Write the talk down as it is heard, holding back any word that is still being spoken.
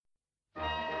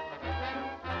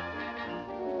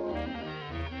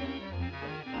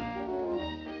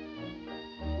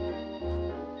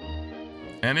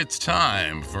And it's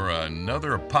time for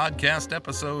another podcast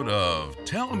episode of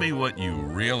Tell Me What You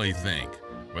Really Think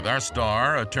with our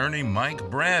star attorney Mike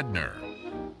Brandner.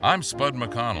 I'm Spud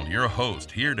McConnell, your host,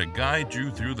 here to guide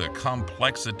you through the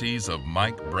complexities of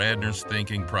Mike Brandner's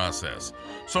thinking process.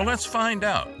 So let's find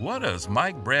out, what does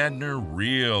Mike Brandner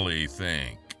really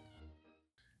think?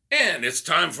 And it's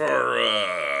time for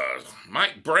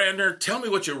Mike Brandner. Tell me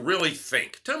what you really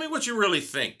think. Tell me what you really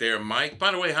think there, Mike.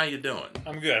 By the way, how you doing?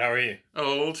 I'm good. How are you?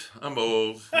 Old. I'm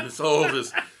old. It's old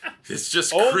as it's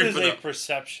just old creeping is a up.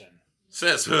 Perception.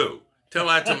 Says who? Tell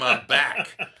that to my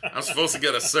back. I'm supposed to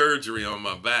get a surgery on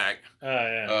my back.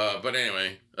 Yeah. But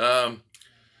anyway, so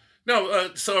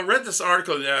I read this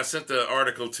article. Yeah, I sent the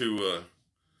article to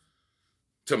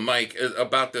Mike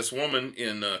about this woman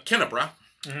in Brah.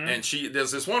 Mm-hmm. And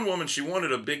there's this one woman, she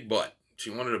wanted a big butt. She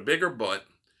wanted a bigger butt.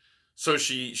 So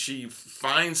she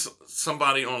finds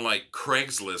somebody on like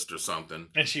Craigslist or something.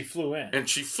 And she flew in. And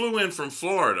she flew in from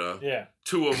Florida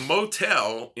to a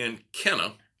motel in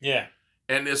Kenna. Yeah.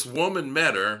 And this woman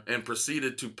met her and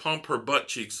proceeded to pump her butt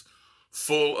cheeks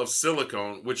full of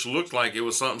silicone, which looked like it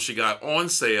was something she got on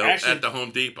sale at the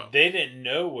Home Depot. They didn't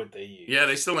know what they used. Yeah,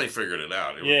 they still ain't figured it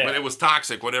out. But it was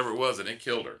toxic, whatever it was, and it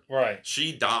killed her. Right.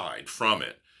 She died from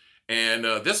it. And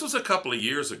this was a couple of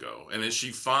years ago. And then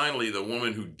the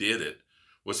woman who did it,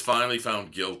 was finally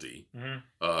found guilty.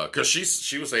 Because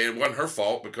she was saying it wasn't her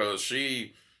fault because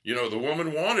she, the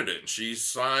woman wanted it.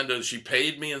 And she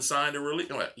paid me and signed a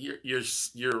release.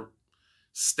 You're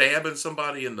stabbing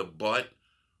somebody in the butt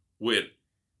with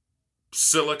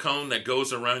silicone that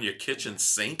goes around your kitchen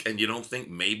sink, and you don't think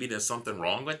maybe there's something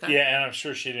wrong with that? Yeah, and I'm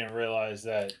sure she didn't realize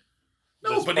that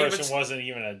this person wasn't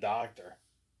even a doctor.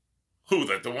 Who,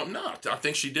 that the one? No, I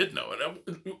think she did know it.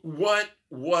 What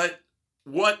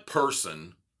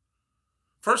person?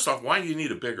 First off, why do you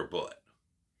need a bigger butt?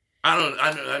 I don't.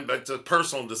 It's a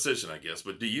personal decision, I guess.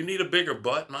 But do you need a bigger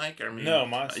butt, Mike? I mean, no,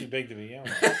 mine's too big to begin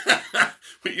with.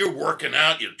 But you're working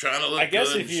out. You're trying to look. I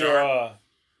guess good if you're.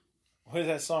 What is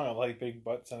that song? I like big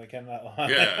butts and I cannot lie.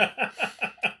 Yeah.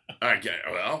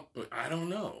 Well, I don't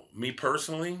know. Me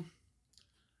personally,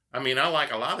 I mean, I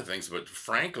like a lot of things, but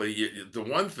frankly, the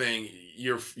one thing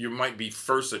you might be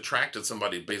first attracted to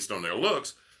somebody based on their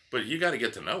looks, but you got to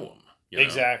get to know them.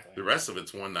 Exactly. The rest of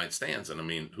it's one night stands, and I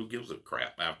mean, who gives a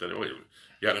crap after that? You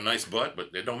got a nice butt, but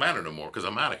it don't matter no more because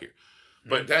I'm out of here.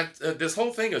 But that this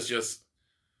whole thing is just,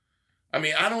 I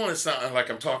mean, I don't want to sound like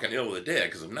I'm talking ill of the dead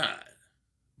because I'm not.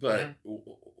 But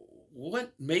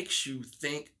what makes you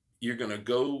think you're going to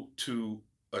go to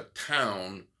a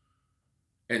town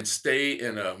and stay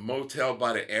in a motel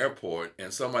by the airport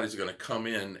and somebody's going to come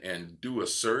in and do a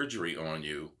surgery on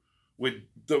you with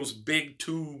those big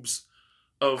tubes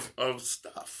of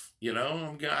stuff? I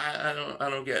don't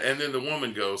get it. And then the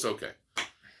woman goes, okay,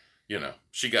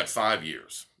 she got 5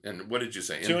 years. And what did you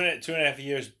say? 2.5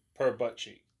 years per butt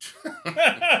cheek.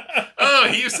 Oh,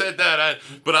 you said that,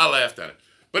 but I laughed at it.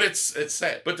 But it's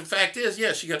sad. But the fact is,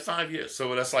 she got 5 years.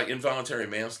 So that's like involuntary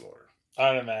manslaughter.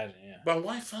 I'd imagine, yeah. But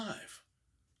why 5?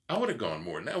 I would have gone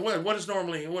more than that. What is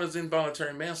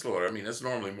involuntary manslaughter? I mean, that's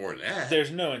normally more than that.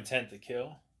 There's no intent to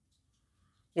kill.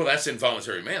 Well, that's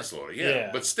involuntary manslaughter,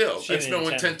 yeah. But still, it's no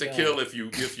intent to kill if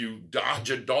you dodge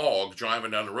a dog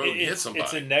driving down the road and hit somebody.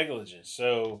 It's a negligence.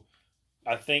 So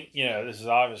I think, this is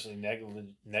obviously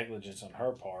negligence on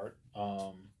her part.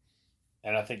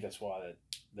 And I think that's why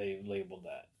they labeled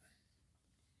that.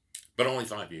 But only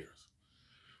 5 years.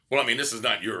 Well, I mean, this is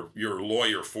not your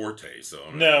lawyer forte, so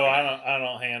no, I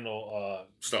don't handle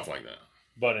stuff like that.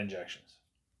 Butt injections.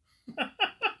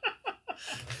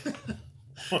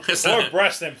 Or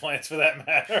breast implants, for that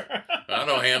matter. I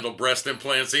don't handle breast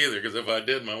implants either, because if I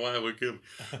did, my wife would kill me.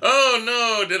 Oh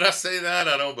no, did I say that?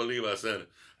 I don't believe I said it.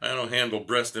 I don't handle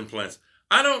breast implants.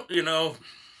 I don't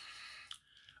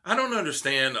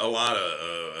understand a lot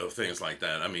of things like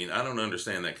that. I mean, I don't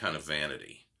understand that kind of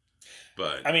vanity.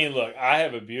 But I mean, look, I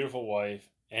have a beautiful wife,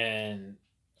 and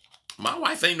my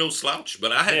wife ain't no slouch,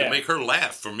 but I had to make her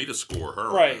laugh for me to score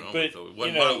her. Right, but so it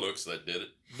wasn't my looks that did it.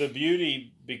 The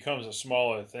beauty becomes a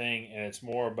smaller thing, and it's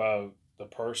more about the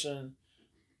person,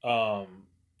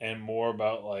 and more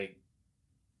about, like,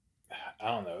 I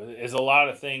don't know. There's a lot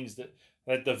of things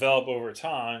that develop over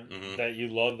time that you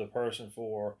love the person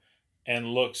for, and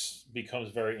looks becomes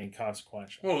very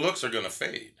inconsequential. Well, looks are going to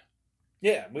fade.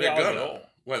 Yeah, they're gonna,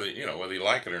 whether you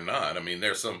like it or not. I mean,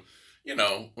 there's some,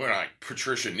 we're like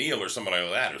Patricia Neal or somebody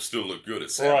like that who still look good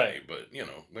at 70, right. But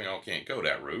we all can't go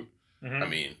that route. I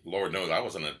mean, Lord knows I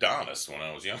was an Adonis when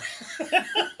I was young.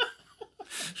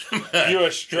 You're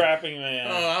a strapping man.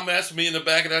 Oh, that's me in the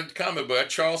back of that comic book.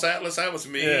 Charles Atlas, that was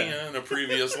me in a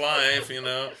previous life,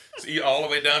 See, all the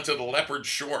way down to the leopard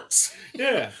shorts.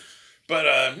 Yeah.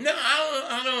 But no,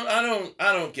 I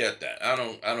don't get that. I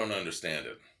don't understand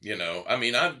it. I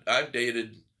mean, I've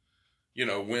dated,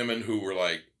 women who were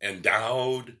like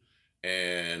endowed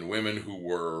and women who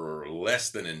were less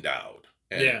than endowed.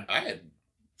 And I had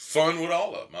fun with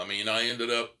all of them. I mean, I ended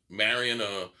up marrying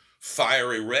a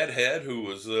fiery redhead who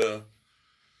was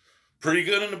pretty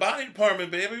good in the body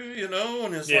department, baby, and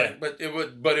it's like, but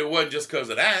it wasn't just because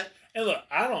of that. And look,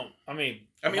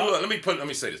 look, let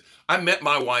me say this. I met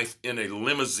my wife in a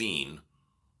limousine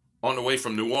on the way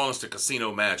from New Orleans to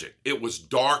Casino Magic. It was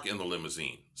dark in the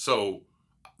limousine. So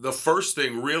the first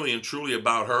thing really and truly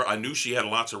about her, I knew she had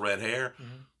lots of red hair,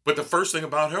 but the first thing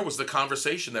about her was the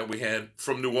conversation that we had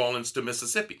from New Orleans to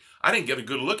Mississippi. I didn't get a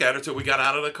good look at her till we got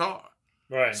out of the car.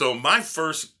 Right. So my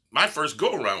first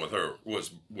go around with her was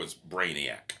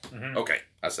Brainiac. Mm-hmm. Okay,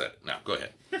 I said it. Now go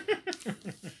ahead.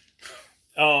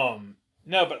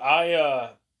 No, but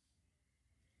I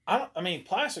mean,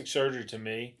 plastic surgery to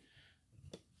me,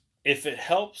 if it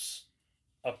helps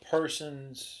a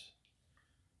person's,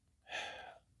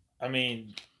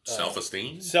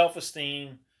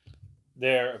 self-esteem,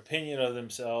 their opinion of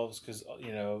themselves, because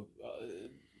a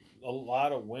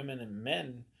lot of women and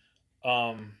men,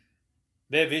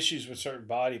 they have issues with certain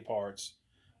body parts,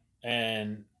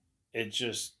 and it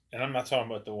just. And I'm not talking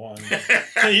about the one.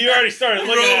 You already started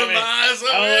looking at me.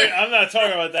 I'm not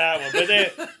talking about that one. But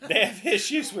they have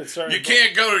issues with certain. You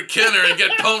can't go to Kenner and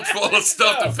get pumped full of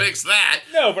stuff to fix that.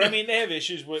 No, but I mean they have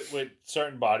issues with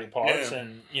certain body parts,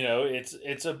 and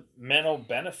it's a mental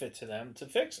benefit to them to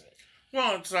fix it.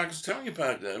 Well, it's like I was telling you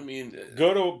about. I mean,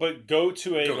 go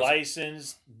to a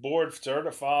licensed, board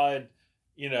certified,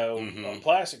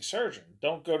 plastic surgeon.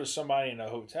 Don't go to somebody in a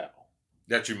hotel.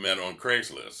 That you met on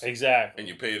Craigslist. Exactly. And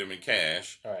you paid them in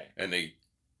cash. Right. And they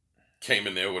came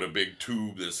in there with a big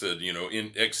tube that said,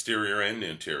 in exterior and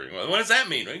interior. Well, what does that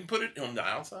mean? You can put it on the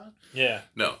outside? Yeah.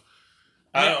 No.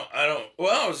 I don't.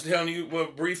 Well, I was telling you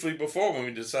briefly before when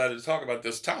we decided to talk about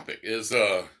this topic is,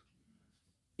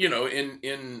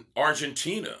 in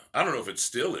Argentina, I don't know if it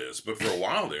still is, but for a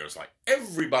while there, it's like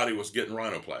everybody was getting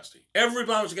rhinoplasty.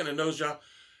 Everybody was getting a nose job.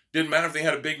 Didn't matter if they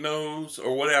had a big nose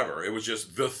or whatever. It was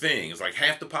just the thing. It's like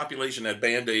half the population had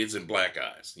Band-Aids and black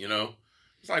eyes,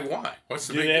 It's like, why? What's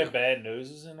the big deal? Do they have bad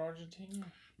noses in Argentina?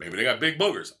 Maybe they got big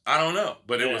boogers. I don't know.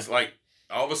 But it was like,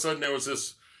 all of a sudden there was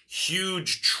this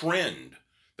huge trend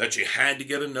that you had to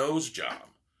get a nose job.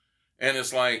 And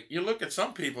it's like, you look at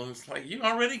some people and it's like, you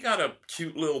already got a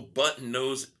cute little button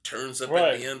nose that turns up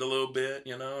at the end a little bit,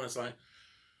 And it's like,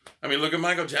 I mean, look at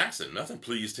Michael Jackson. Nothing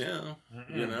pleased him,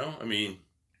 I mean...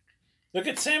 Look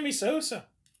at Sammy Sosa.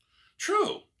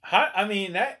 True.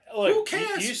 Who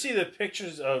cares? You see the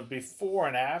pictures of before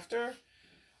and after.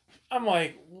 I'm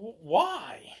like,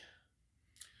 why?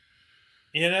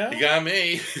 You got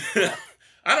me.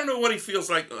 I don't know what he feels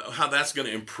like. How that's going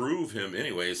to improve him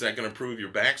anyway. Is that going to improve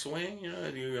your backswing?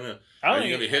 Are you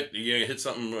going to hit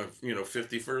something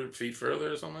 50 feet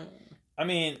further or something? I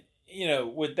mean,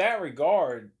 with that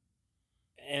regard,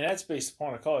 and that's based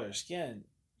upon the color of your skin.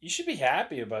 You should be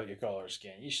happy about your color of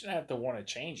skin. You shouldn't have to want to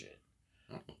change it.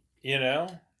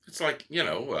 It's like,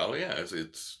 well, yeah,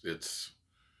 it's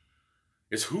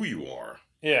who you are.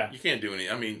 Yeah. You can't do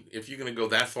any. I mean, if you're going to go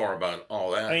that far about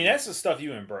all that. I mean, that's the stuff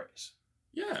you embrace.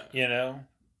 Yeah.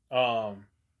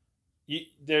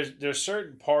 There's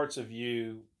certain parts of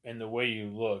you and the way you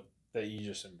look that you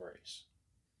just embrace.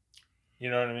 You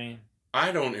know what I mean?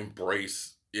 I don't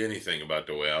embrace anything about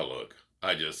the way I look.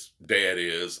 I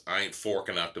ain't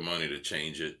forking out the money to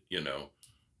change it,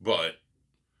 But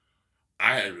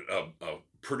I had a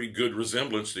pretty good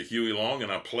resemblance to Huey Long,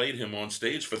 and I played him on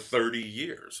stage for 30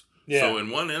 years. Yeah. So in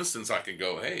one instance, I could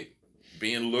go, hey,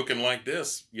 looking like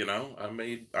this, I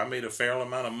made a fair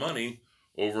amount of money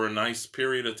over a nice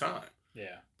period of time.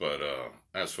 Yeah. But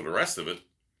as for the rest of it,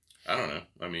 I don't know.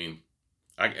 I mean...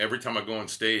 every time I go on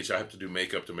stage, I have to do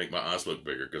makeup to make my eyes look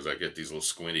bigger because I get these little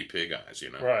squinty pig eyes,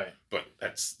 Right. But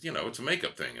that's, it's a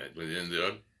makeup thing.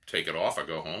 I take it off, I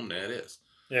go home, there it is.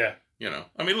 Yeah.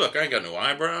 I mean, look, I ain't got no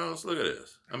eyebrows. Look at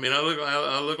this. I mean, I look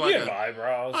like you have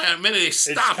eyebrows. I mean, they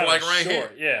stop like right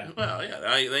short, here. Yeah. Well, yeah,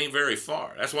 they ain't very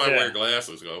far. That's why I wear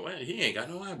glasses. Go, well, he ain't got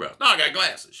no eyebrows. No, I got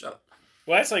glasses. Shut up.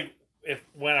 Well, that's like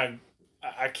when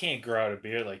I can't grow out a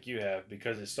beard like you have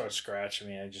because it starts scratching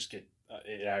me and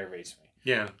it aggravates me.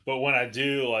 Yeah. But when I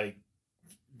do, when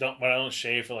I don't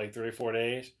shave for 3 or 4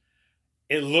 days,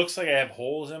 it looks like I have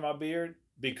holes in my beard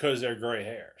because they're gray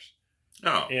hairs.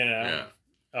 Oh. Yeah.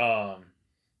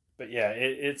 But But yeah,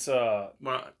 it's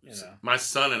my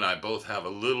son and I both have a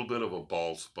little bit of a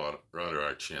bald spot under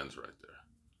our chins right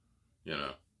there.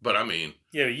 But I mean,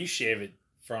 yeah, you shave it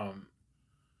from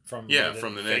from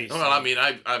the neck. Well, I mean,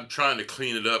 I'm trying to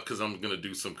clean it up because I'm going to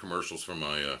do some commercials for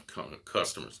my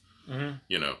customers.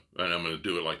 Mm-hmm. And I'm going to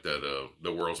do it like that.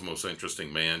 The world's most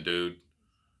interesting man, dude.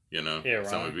 Yeah, right.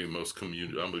 So I'm going to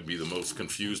be the most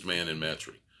confused man in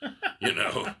Metry.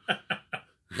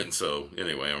 And so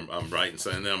anyway, I'm writing,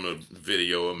 and then I'm going to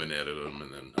video them and edit them,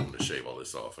 and then I'm going to shave all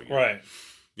this off again. Right.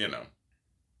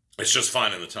 It's just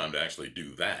finding the time to actually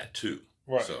do that too.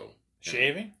 Right. So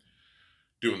shaving.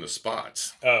 Doing the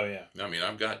spots. Oh, yeah. I mean,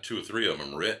 I've got 2 or 3 of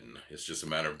them written. It's just a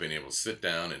matter of being able to sit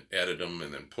down and edit them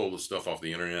and then pull the stuff off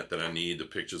the internet that I need, the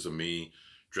pictures of me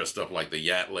dressed up like the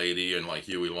Yat Lady and like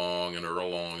Huey Long and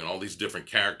Earl Long and all these different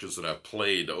characters that I've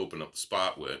played to open up the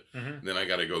spot with. Mm-hmm. Then I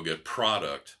got to go get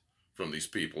product from these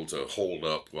people to hold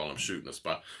up while I'm shooting a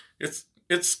spot.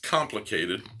 It's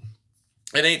complicated.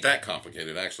 It ain't that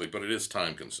complicated, actually, but it is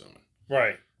time consuming.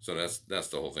 Right. So that's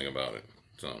the whole thing about it.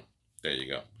 So there you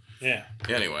go. Yeah.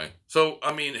 Anyway, so,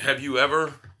 I mean, have you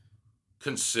ever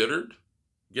considered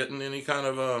getting any kind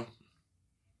of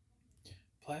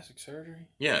plastic surgery?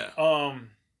 Yeah. I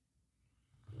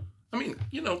mean,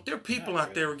 there are people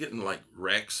out there getting, like,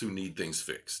 wrecks who need things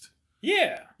fixed.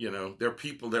 Yeah. There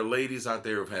are ladies out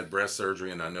there who've had breast surgery,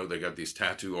 and I know they got these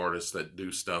tattoo artists that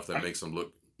do stuff that makes them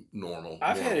look normal.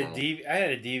 I had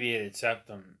a deviated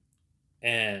septum,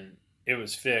 and it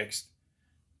was fixed,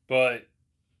 but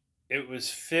it was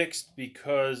fixed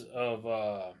because of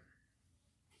why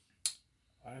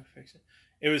did I fix it?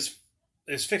 It was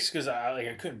fixed because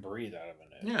I couldn't breathe out of it.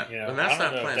 Yeah, and that's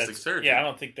not plastic surgery. Yeah, I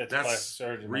don't think that's plastic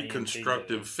surgery.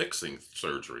 Reconstructive fixing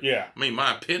surgery. Yeah, I mean,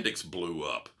 my appendix blew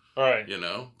up. Right.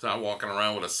 So I'm walking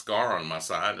around with a scar on my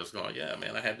side, just going, yeah,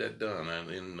 man, I had that done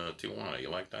in Tijuana. You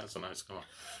like that? It's a nice scar.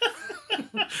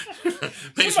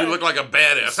 Makes me look like a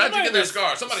badass. How'd you get that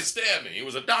scar? Somebody stabbed me. He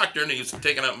was a doctor, and he was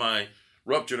taking up my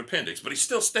ruptured appendix, but he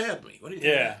still stabbed me. What do you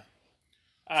think? Yeah.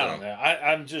 I don't know.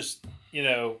 I'm just,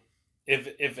 if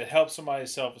it helps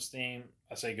somebody's self-esteem,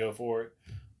 I say go for it.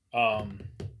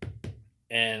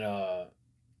 And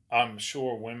I'm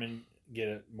sure women get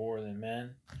it more than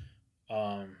men.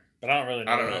 But I don't really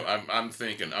know. I don't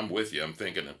know. I'm with you. I'm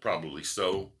thinking it probably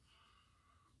so,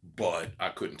 but I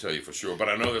couldn't tell you for sure. But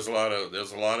I know there's a lot of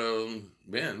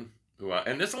men who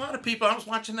and there's a lot of people. I was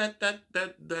watching that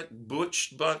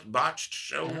botched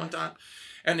show one time,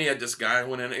 and he had this guy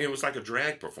went in. It was like a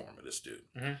drag performer. This dude,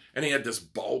 and he had this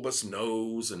bulbous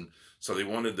nose, and so they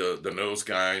wanted the nose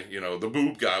guy. The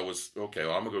boob guy was okay.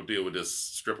 Well, I'm gonna go deal with this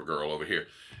stripper girl over here.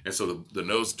 And so the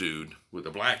nose dude with the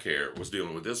black hair was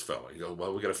dealing with this fella. He goes,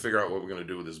 well, we got to figure out what we're going to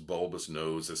do with this bulbous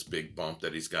nose, this big bump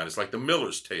that he's got. It's like the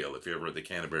Miller's tail, if you ever read the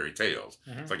Canterbury Tales.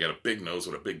 It's like he had a big nose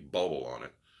with a big bubble on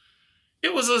it.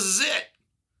 It was a zit.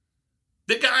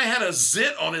 The guy had a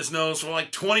zit on his nose for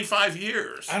like 25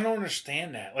 years. I don't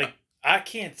understand that. Like, I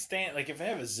can't stand, like, if I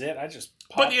have a zit, I just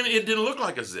pop. But it didn't look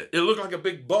like a zit. It looked like a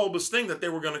big bulbous thing that they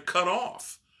were going to cut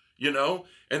off.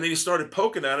 And then he started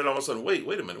poking at it. All of a sudden, wait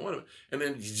a minute. And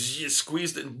then you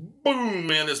squeezed it, and boom,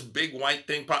 man, this big white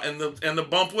thing popped, and the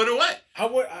bump went away. I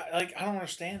don't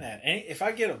understand that. And if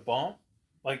I get a bump,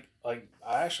 like I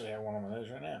actually have one on my nose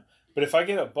right now. But if I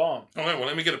get a bump,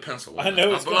 let me get a pencil.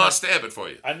 I'll stab it for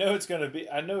you. I know it's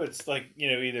like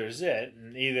either a zit,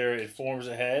 and either it forms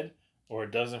a head or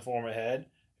it doesn't form a head.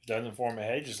 If it doesn't form a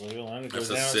head, just leave it alone. It goes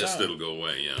down. That's a cyst. It'll go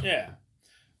away. Yeah. Yeah.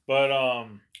 But I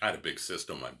had a big cyst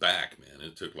on my back, man.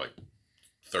 It took like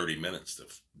 30 minutes to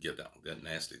get that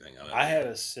nasty thing out. I had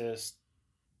a cyst,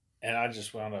 and I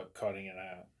just wound up cutting it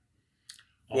out.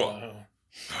 Well,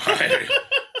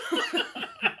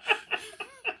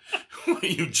 what are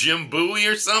you, Jim Bowie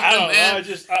or something? I don't man?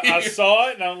 know. I saw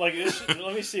it, and I'm like,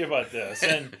 let me see about this.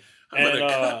 And I'm gonna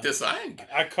cut this. I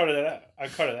cut it out.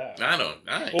 I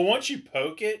don't. Well, once you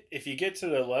poke it, if you get to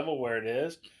the level where it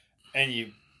is, and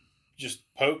you just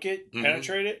poke it,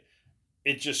 penetrate it,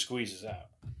 it just squeezes out.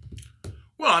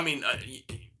 Well, I mean,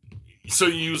 so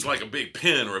you use like a big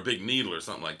pin or a big needle or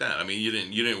something like that. I mean, you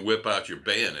didn't whip out your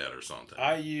bayonet or something.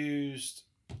 I used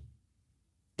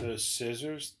those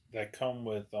scissors that come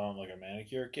with like a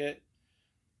manicure kit.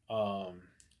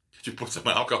 Did you put some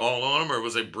alcohol on them, or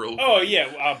was it broken? Oh yeah,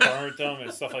 I burnt them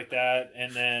and stuff like that,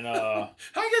 and then I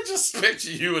can just picture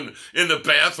you in the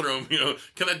bathroom.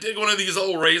 Can I dig one of these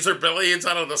old razor blades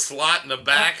out of the slot in the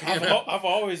back? I've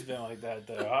always been like that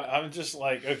though. I'm just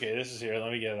like, okay, this is here.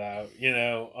 Let me get it out.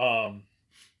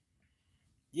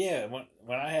 Yeah.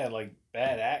 When I had like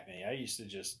bad acne, I used to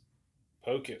just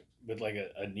poke it with like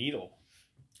a needle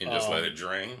and just let it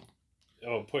drain.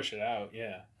 Oh, push it out.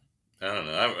 Yeah. I don't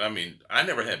know. I mean, I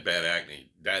never had bad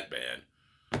acne that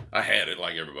bad. I had it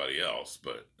like everybody else,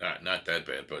 but not that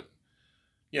bad. But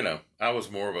I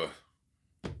was more of a.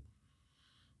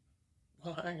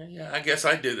 Well, I guess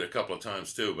I did it a couple of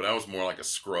times too, but I was more like a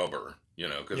scrubber,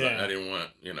 because I didn't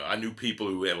want, I knew people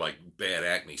who had like bad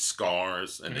acne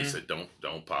scars, and they said don't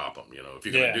pop them, if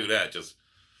you're gonna do that, just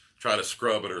try to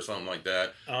scrub it or something like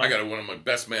that. I got one of my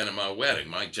best man at my wedding,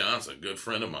 Mike Johnson, a good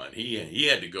friend of mine. He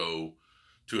had to go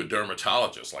to a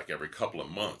dermatologist like every couple of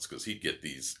months because he'd get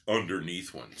these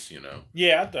underneath ones,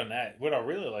 Yeah, I've done that. What I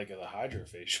really like are the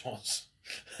hydrofacials.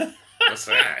 What's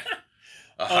that?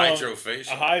 A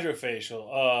hydrofacial. A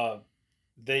hydrofacial.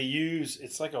 They use,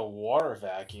 it's like a water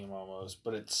vacuum almost,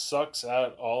 but it sucks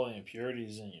out all the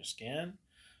impurities in your skin.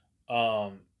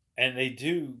 And they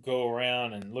do go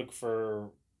around and look for,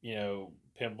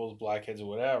 pimples, blackheads, or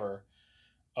whatever.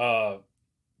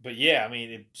 But yeah, I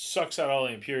mean, it sucks out all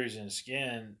the impurities in the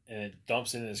skin and it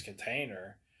dumps it in this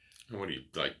container. What do you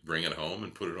like? Bring it home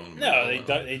and put it on? No, they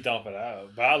dump it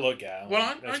out. But I look at them.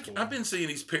 Well, cool. I've been seeing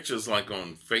these pictures like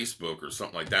on Facebook or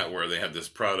something like that where they have this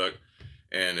product,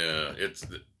 and it's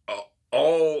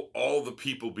all the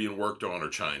people being worked on are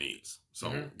Chinese.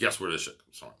 So guess where this shit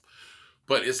comes from?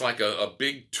 But it's like a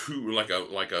big tube, like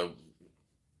a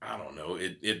I don't know.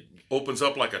 It opens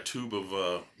up like a tube of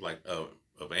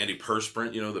of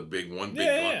antiperspirant, the big one.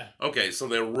 Yeah. Okay, so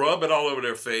they'll rub it all over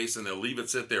their face and they'll leave it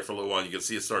sit there for a little while. You can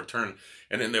see it start turning,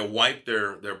 and then they'll wipe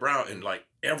their brow, and like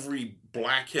every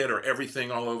blackhead or everything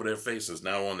all over their face is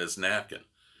now on this napkin,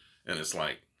 and it's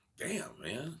like, damn,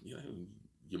 man,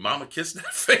 your mama kissed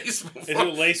that face before. Is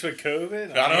it laced with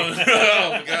COVID? I don't know.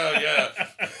 Oh God, yeah.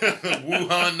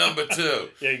 Wuhan number 2.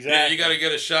 Yeah, exactly. Yeah, you got to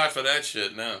get a shot for that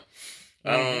shit now.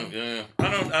 I don't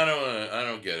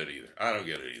get it either. I don't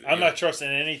get it either. I'm not trusting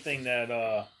anything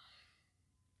that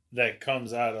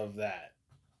comes out of that.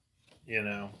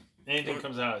 Anything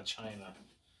comes out of China,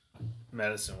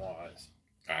 medicine wise.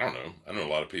 I don't know. I know a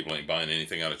lot of people ain't buying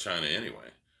anything out of China anyway.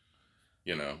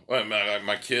 Well,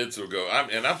 my kids will go.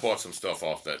 I bought some stuff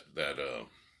off that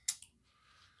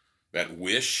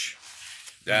Wish,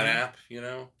 that app.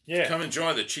 Yeah. Come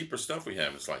enjoy the cheaper stuff we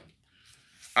have. It's like.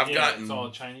 It's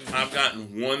all Chinese. I've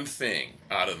gotten one thing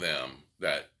out of them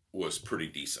that was pretty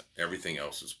decent. Everything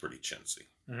else is pretty chintzy.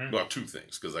 Well, 2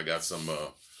 things, because I got some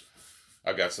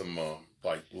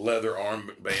like leather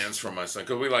armbands from my son,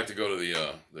 because we like to go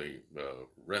to the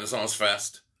Renaissance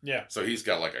Fest. Yeah. So he's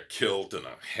got like a kilt and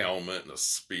a helmet and a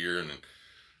spear and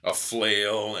a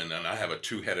flail, and then I have a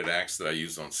 2-headed axe that I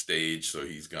use on stage. So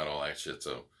he's got all that shit.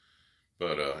 So.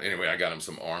 But anyway, I got him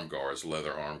some arm guards,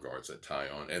 leather arm guards that tie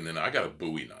on. And then I got a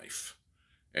Bowie knife.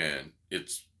 And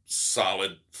it's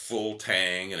solid, full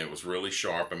tang, and it was really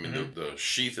sharp. I mean, the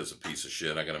sheath is a piece of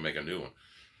shit. I got to make a new one.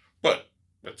 But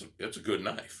it's a good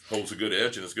knife. Holds a good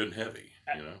edge, and it's good and heavy.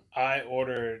 I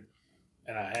ordered,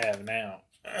 and I have now,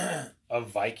 a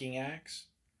Viking axe.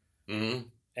 And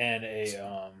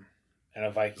a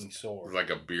Viking sword.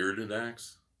 Like a bearded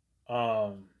axe?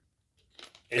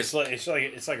 It's like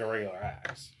a regular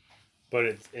axe, but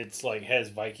it's like has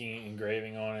Viking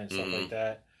engraving on it and stuff like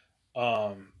that.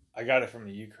 I got it from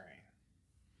the Ukraine.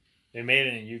 They made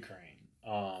it in Ukraine.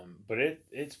 But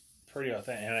it's pretty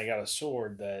authentic. And I got a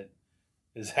sword that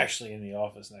is actually in the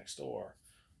office next door.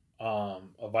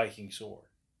 A Viking sword,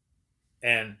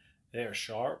 and they're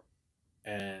sharp.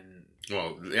 And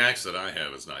well, the axe that I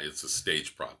have is not. It's a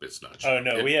stage prop. It's not. Sharp. Oh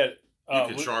no, we had. You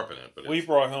can sharpen it, but we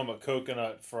brought home a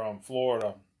coconut from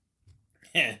Florida,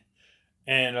 and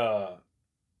I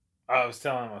was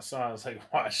telling my son, I was like,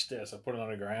 "Watch this!" I put it on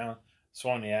the ground,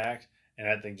 swung the axe, and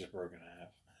that thing just broke in half.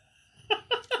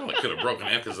 Well, it could have broken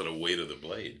half because of the weight of the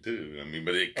blade too. I mean,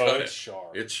 but it cut it's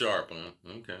sharp. It's sharp, huh?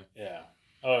 Okay. Yeah.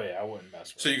 Oh yeah, I wouldn't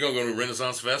mess with it. So you're gonna go to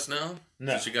Renaissance Fest now?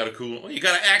 No. Since you got a cool. Well, you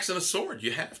got an axe and a sword.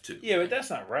 You have to. Yeah, but that's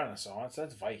not Renaissance.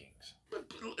 That's Vikings.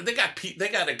 They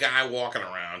got a guy walking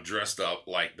around dressed up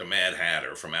like the Mad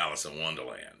Hatter from Alice in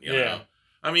Wonderland. You know?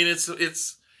 I mean, it's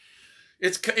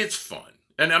fun,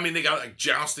 and I mean they got like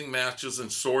jousting matches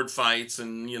and sword fights,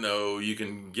 and you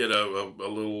can get a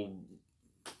little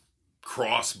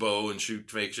crossbow and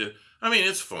shoot fake shit. I mean,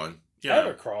 it's fun. I have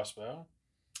a crossbow.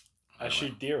 I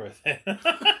shoot deer with it.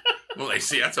 Well, they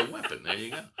see that's a weapon. There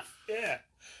you go. Yeah.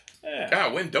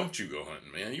 God, when don't you go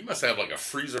hunting, man? You must have like a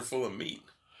freezer full of meat.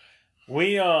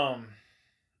 I'll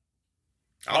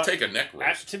take a neck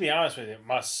roast. To be honest with you,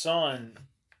 my son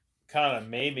kind of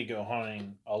made me go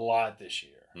hunting a lot this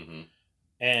year,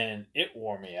 and it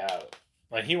wore me out.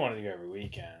 Like he wanted to go every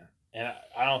weekend, and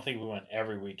I don't think we went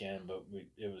every weekend, but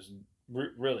it was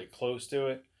really close to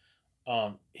it.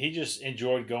 He just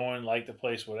enjoyed going, liked the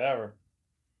place, whatever.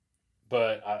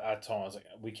 But I told him, I was like,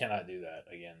 we cannot do that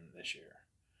again this year.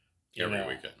 Every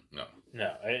weekend. No.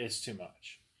 No, it's too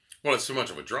much. Well, it's too much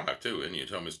of a drive, too, isn't it? You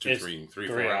tell me it's 3,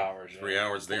 4 hours. 3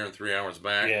 hours there and 3 hours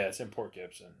back. Yeah, it's in Port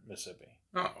Gibson, Mississippi.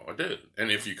 Oh, I did.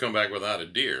 And if you come back without a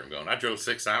deer, I'm going, I drove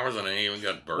 6 hours and I ain't even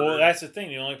got bird. Well, that's the thing.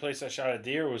 The only place I shot a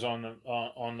deer was on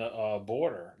the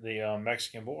border, the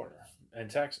Mexican border in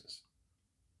Texas.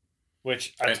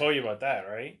 Which, I told you about that,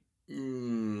 right?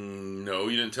 No,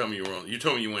 you didn't tell me you were on. You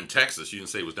told me you were in Texas. You didn't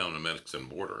say it was down the Mexican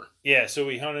border. Yeah, so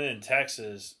we hunted in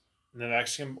Texas, on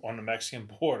the Mexican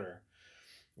border.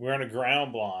 We're in a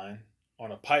ground blind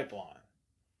on a pipeline.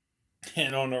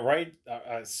 And on the right,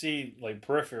 I see like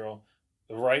peripheral,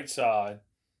 the right side,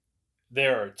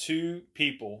 there are two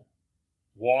people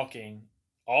walking,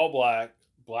 all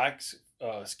black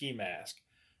ski mask.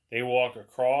 They walk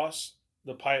across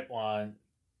the pipeline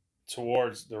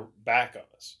towards the back of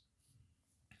us.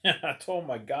 And I told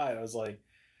my guide, I was like,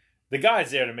 the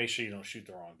guy's there to make sure you don't shoot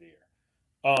the wrong deer.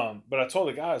 But I told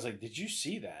the guy, I was like, did you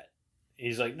see that?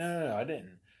 He's like, no, I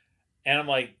didn't. And I'm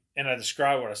like, and I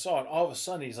described what I saw, and all of a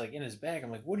sudden he's like in his bag. I'm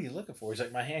like, what are you looking for? He's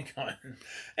like, my handgun.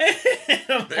 And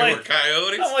They were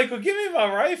coyotes? I'm like, well, give me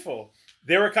my rifle.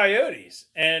 They were coyotes.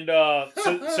 And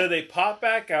so they popped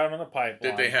back out on the pipeline.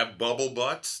 Did they have bubble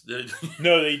butts?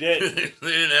 No, they didn't.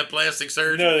 They didn't have plastic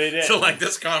surgery? No, they didn't. So like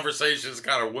this conversation is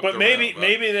kind of whooped But maybe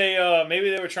around, maybe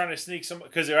they were trying to sneak some,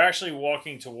 because they're actually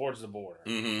walking towards the border.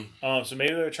 Mm-hmm. So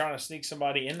maybe they were trying to sneak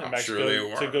somebody into Mexico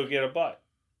sure to go get a butt.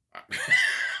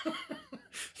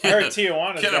 I heard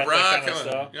Tijuana's got Brah, that kind of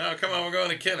stuff. No, come on, we're going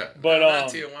to Kenna. But not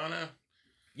Tijuana.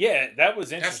 Yeah, that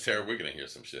was interesting. That's terrible. We're going to hear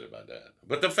some shit about that.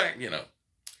 But the fact,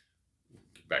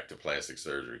 back to plastic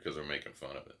surgery because we're making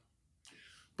fun of it.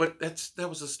 But that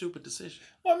was a stupid decision.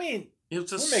 Well, I mean, we're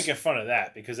making fun of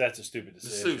that because that's a stupid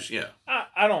decision. Yeah.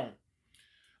 I don't.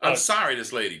 I'm sorry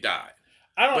this lady died.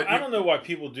 I don't know why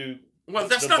people do. Well,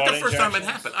 that's not the first time it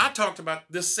happened. I talked about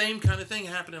this same kind of thing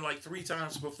happening like 3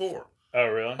 times before. Oh,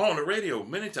 really? On the radio,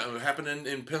 many times. It happened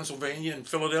in Pennsylvania and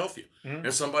Philadelphia. Mm-hmm.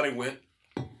 And somebody went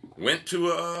to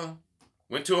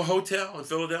a hotel in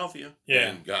Philadelphia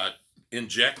and got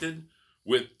injected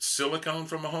with silicone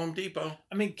from a Home Depot.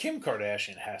 I mean, Kim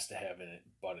Kardashian has to have a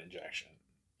butt injection.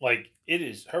 Like,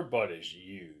 her butt is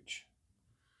huge.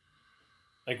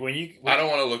 Like I don't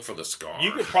want to look for the scar.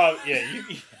 You could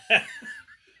probably,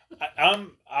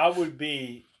 I would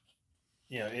be,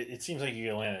 it seems like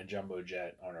you could land a jumbo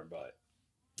jet on her butt.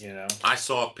 I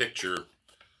saw a picture.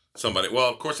 Well,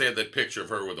 of course they had that picture of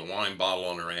her with a wine bottle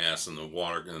on her ass and the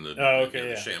water and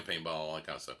the champagne bottle, all that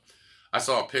kind of stuff. I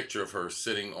saw a picture of her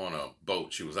sitting on a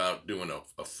boat. She was out doing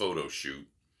a photo shoot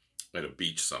at a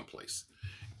beach someplace.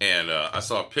 And I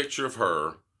saw a picture of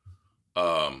her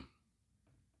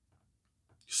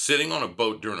sitting on a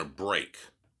boat during a break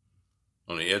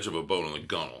on the edge of a boat on the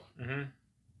gunnel. Mm-hmm.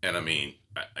 And I mean,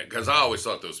 because I always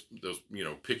thought those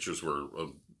pictures were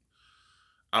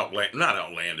not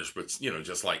outlandish, but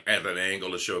just like at an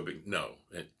angle to show a big. No,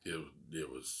 it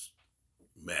was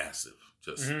massive,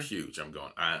 just huge. I'm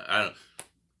going. I don't.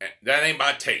 That ain't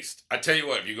my taste. I tell you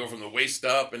what, if you go from the waist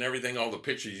up and everything, all the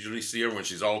pictures you usually see her when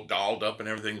she's all dolled up and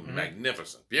everything,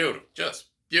 magnificent, beautiful, just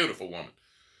beautiful woman.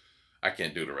 I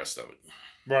can't do the rest of it.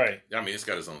 Right. I mean, it's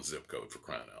got its own zip code for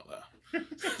crying out loud.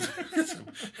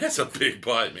 That's a big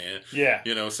butt, man. Yeah.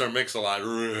 Sir Mix-a-Lot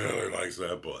really likes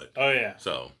that butt. Oh yeah.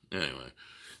 So anyway,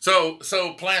 so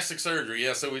plastic surgery.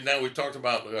 Yeah. So we've talked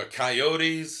about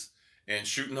coyotes and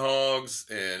shooting hogs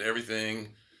and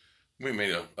everything. We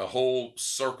made a whole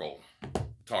circle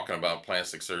talking about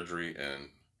plastic surgery and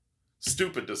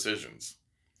stupid decisions.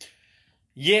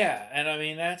 Yeah, and I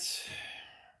mean that's.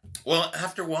 Well,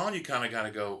 after a while, you kind of got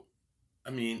to go. I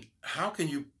mean, how can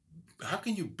you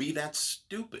be that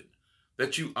stupid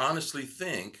that you honestly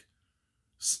think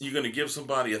you're going to give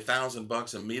somebody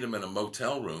 $1,000 and meet them in a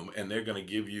motel room and they're going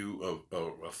to give you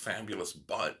a fabulous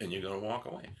butt and you're going to walk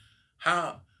away?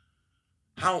 How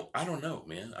I don't know,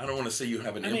 man. I don't want to say you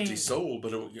have an empty soul,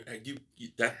 but you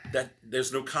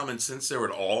there's no common sense there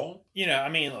at all. I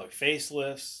mean, look,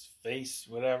 facelifts,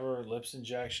 whatever, lips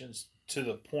injections to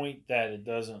the point that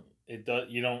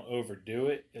you don't overdo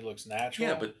it. It looks natural.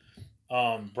 Yeah,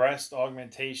 but breast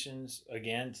augmentations,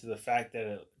 again, to the fact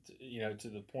that to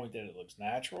the point that it looks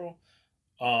natural.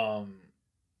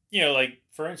 Like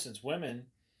for instance, women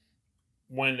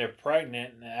when they're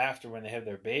pregnant and after when they have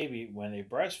their baby, when they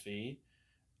breastfeed,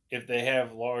 if they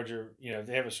have larger, if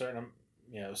they have a certain,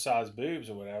 size boobs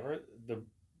or whatever,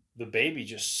 the baby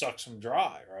just sucks them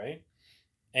dry, right?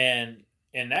 And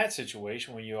in that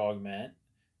situation, when you augment,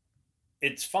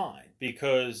 it's fine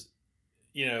because,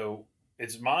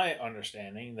 it's my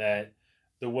understanding that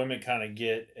the women kind of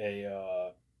get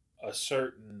a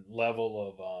certain level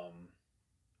of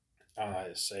I don't know how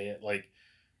to say it, like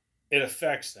it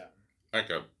affects them. Like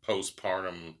a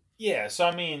postpartum. Yeah, so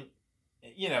I mean,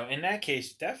 in that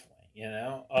case, definitely,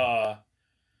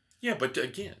 Yeah, but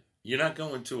again, you're not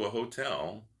going to a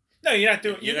hotel. No, you're not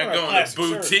doing. You're not going to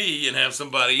Boutique and have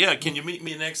somebody. Yeah, can you meet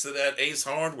me next to that Ace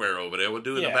Hardware over there? We'll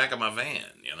do it in the back of my van.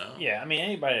 Yeah, I mean,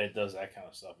 anybody that does that kind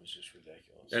of stuff is just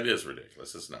ridiculous. It is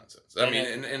ridiculous. It's nonsense. I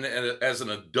mean, and as an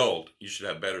adult, you should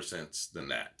have better sense than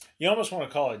that. You almost want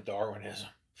to call it Darwinism.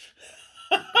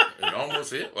 It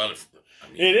almost is. Well,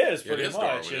 it is pretty much.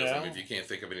 Darwinism. I mean, if you can't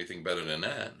think of anything better than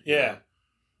that. Yeah.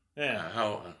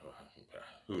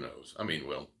 Who knows? I mean,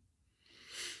 well,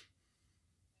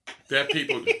 that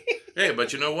people. Hey,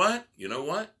 but you know what? You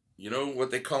know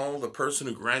what they call the person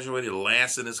who graduated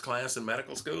last in his class in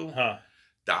medical school? Huh.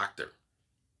 Doctor.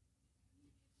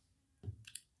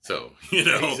 So,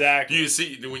 exactly. You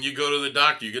see, when you go to the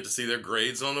doctor, you get to see their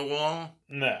grades on the wall?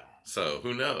 No. So,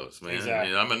 who knows, man?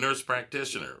 Exactly. I'm a nurse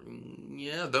practitioner.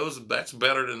 Yeah, that's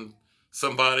better than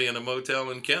somebody in a motel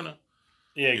in Kenna.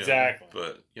 Yeah, exactly.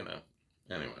 But,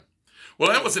 anyway. Well,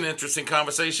 that was an interesting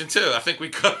conversation, too. I think we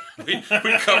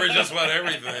covered just about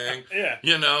everything. Yeah.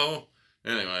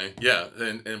 Anyway, yeah.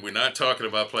 And we're not talking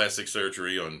about plastic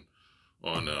surgery on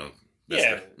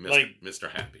Mr.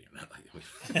 Happy.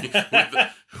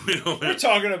 We're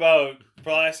talking about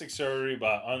plastic surgery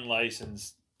by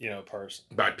unlicensed, person.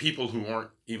 By people who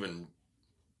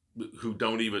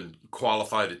don't even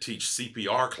qualify to teach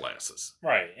CPR classes.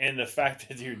 Right. And the fact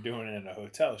that you're doing it in a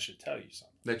hotel should tell you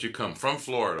something. That you come from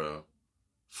Florida,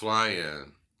 fly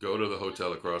in, go to the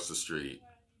hotel across the street,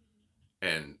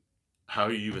 and how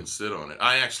you even sit on it.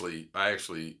 I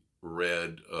actually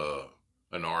read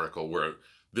an article where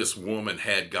this woman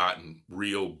had gotten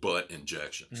real butt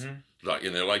injections. Mm-hmm.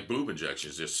 And they're like boob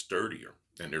injections. They're sturdier.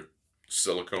 And they're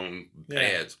silicone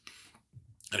pads.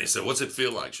 And he said, what's it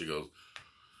feel like? She goes,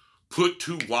 put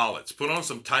 2 wallets. Put on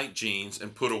some tight jeans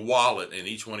and put a wallet in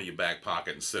each one of your back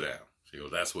pocket and sit down. She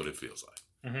goes, that's what it feels like.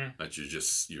 Mm-hmm. That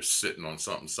you're sitting on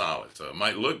something solid. So it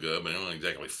might look good, but it don't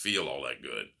exactly feel all that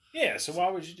good. Yeah, so why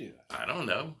would you do that? I don't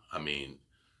know. I mean,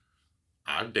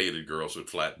 I've dated girls with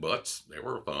flat butts. They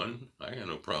were fun. I got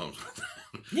no problems with that.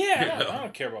 Yeah, I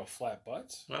don't care about flat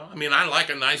butts. Well, I mean, I like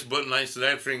a nice butt, nice to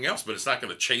everything else, but it's not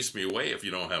going to chase me away if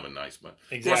you don't have a nice butt.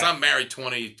 Exactly. Of course, I'm married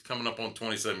coming up on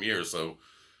 27 years, so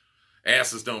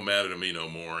asses don't matter to me no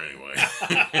more anyway.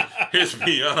 It's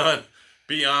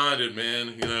beyond it,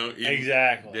 man.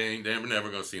 Exactly. They're never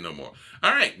going to see no more.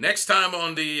 All right, next time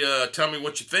on the Tell Me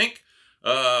What You Think.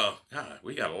 God,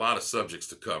 we got a lot of subjects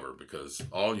to cover because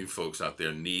all you folks out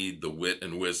there need the wit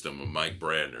and wisdom of Mike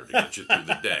Brandner to get you through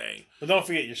the day. But don't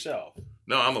forget yourself.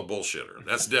 No, I'm a bullshitter.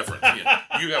 That's different.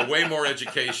 You got way more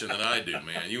education than I do,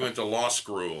 man. You went to law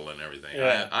school and everything.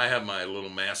 Yeah. I have my little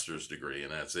master's degree,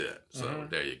 and that's it. So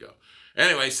There you go.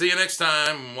 Anyway, see you next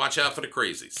time. Watch out for the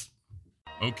crazies.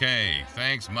 Okay,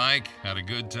 thanks, Mike. Had a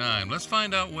good time. Let's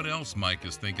find out what else Mike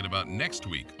is thinking about next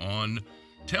week on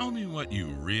Tell Me What You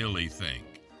Really Think.